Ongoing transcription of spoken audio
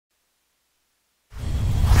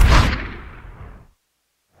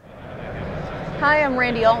Hi, I'm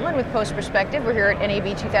Randy Altman with Post Perspective. We're here at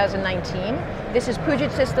NAB 2019. This is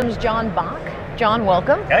Puget System's John Bach. John,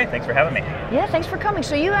 welcome. Hey, thanks for having me. Yeah, thanks for coming.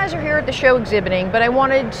 So you guys are here at the show exhibiting, but I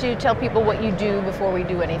wanted to tell people what you do before we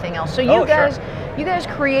do anything else. So you guys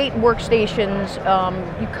create workstations,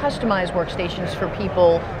 you customize workstations for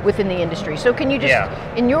people within the industry. So can you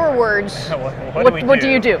just, in your words, what do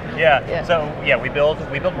you do? So we build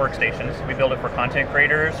workstations. We build it for content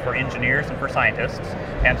creators, for engineers, and for scientists.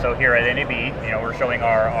 And so here at NAB, we're showing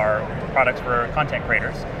our products for content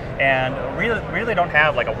creators. And really don't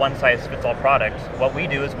have like a one-size-fits-all product. What we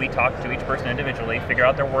do is we talk to each person individually, figure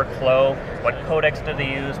out their workflow, what codecs do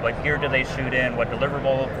they use, what gear do they shoot in, what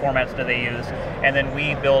deliverable formats do they use, and then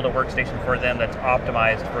we build a workstation for them that's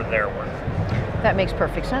optimized for their work. That makes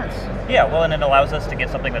perfect sense. Yeah, well, and it allows us to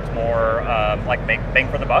get something that's more like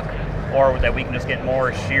bang for the buck, or that we can just get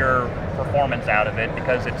more sheer performance out of it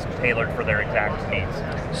because it's tailored for their exact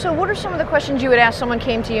needs. So what are some of the questions you would ask someone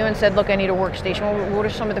came to you and said, look, I need a workstation? What are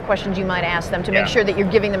some of the questions you might ask them to make sure that you're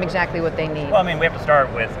giving them exactly what they need? Well, I mean, we have to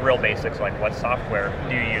start with real basics, like what software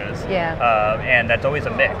do you use? And that's always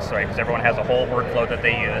a mix, right? Because everyone has a whole workflow that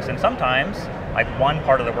they use. And sometimes, like one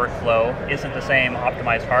part of the workflow isn't the same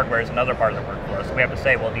optimized hardware as another part of the workflow. So we have to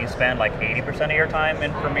say, well, do you spend like 80% of your time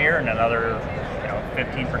in Premiere and another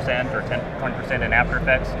 15% or 20% in After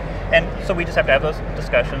Effects? And so we just have to have those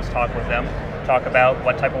discussions, talk with them, talk about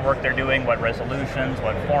what type of work they're doing, what resolutions,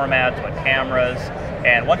 what formats, what cameras.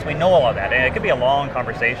 And once we know all of that, and it could be a long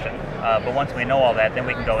conversation, but once we know all that, then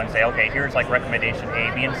we can go and say, okay, here's like recommendation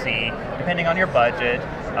A, B, and C, depending on your budget,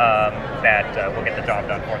 that will get the job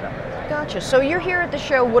done for them. Gotcha. So you're here at the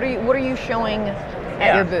show. What are you showing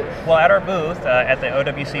at your booth? Well, at our booth, at the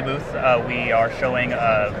OWC booth, we are showing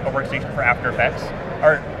a workstation for After Effects.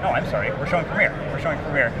 We're showing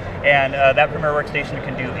Premiere. And that Premiere workstation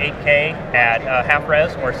can do 8K at half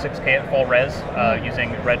res or 6K at full res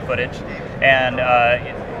using red footage. And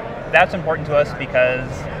that's important to us because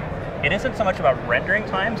it isn't so much about rendering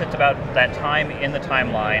times, it's about that time in the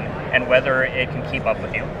timeline and whether it can keep up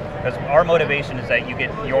with you. Because our motivation is that you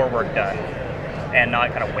get your work done and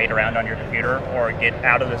not kind of wait around on your computer or get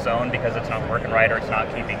out of the zone because it's not working right or it's not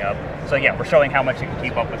keeping up. So yeah, we're showing how much you can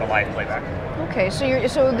keep up with a live playback. Okay,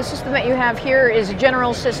 so the system that you have here is a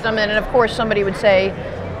general system, and of course somebody would say,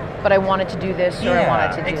 but I wanted to do this, or I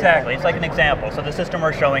wanted to do exactly. that. It's like an example. So the system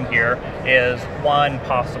we're showing here is one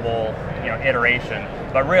possible iteration,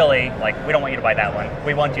 but really, like, we don't want you to buy that one.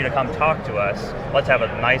 We want you to come talk to us. Let's have a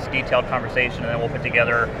nice detailed conversation, and then we'll put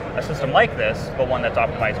together a system like this, but one that's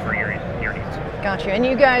optimized for your needs. Gotcha. And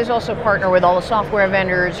you guys also partner with all the software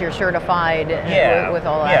vendors. You're certified with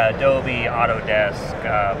all that. Yeah, Adobe, Autodesk,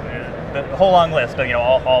 the whole long list of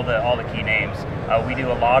all the key names. We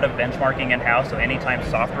do a lot of benchmarking in-house, so anytime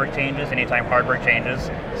software changes, anytime hardware changes,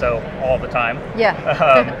 so all the time.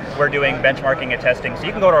 We're doing benchmarking and testing. So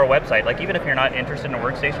you can go to our website, like even if you're not interested in a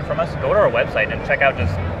workstation from us, go to our website and check out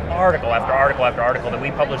just article after article after article that we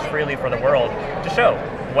publish freely for the world to show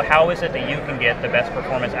how is it that you can get the best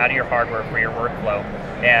performance out of your hardware for your workflow.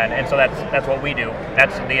 And so that's what we do.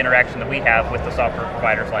 That's the interaction that we have with the software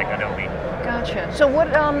providers like Adobe. Gotcha. So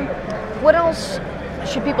what else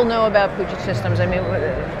should people know about Puget Systems? I mean,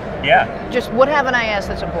 just what haven't I asked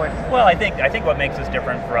that's important? Well, I think what makes us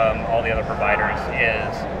different from all the other providers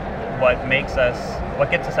is what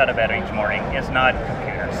gets us out of bed each morning is not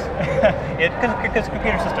computers. Because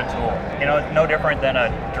computer's just a tool. No different than a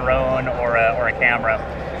drone or a camera.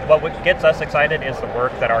 What gets us excited is the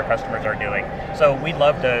work that our customers are doing. So we'd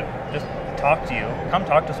love to just talk to you, come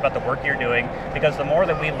talk to us about the work you're doing, because the more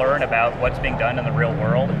that we learn about what's being done in the real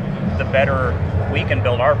world, the better we can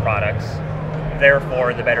build our products.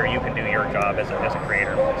 Therefore, the better you can do your job as a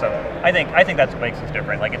creator. So I think that's what makes us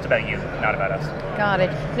different. Like, it's about you, not about us. Got it.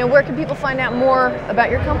 Now, where can people find out more about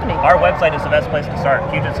your company? Our website is the best place to start,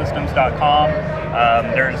 pugetsystems.com.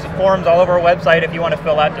 There's forms all over our website if you want to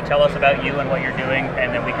fill out to tell us about you and what you're doing,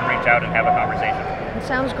 and then we can reach out and have a conversation. That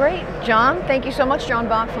sounds great. John, thank you so much. John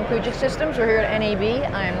Bach from Puget Systems. We're here at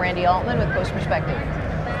NAB. I'm Randy Altman with Post Perspective.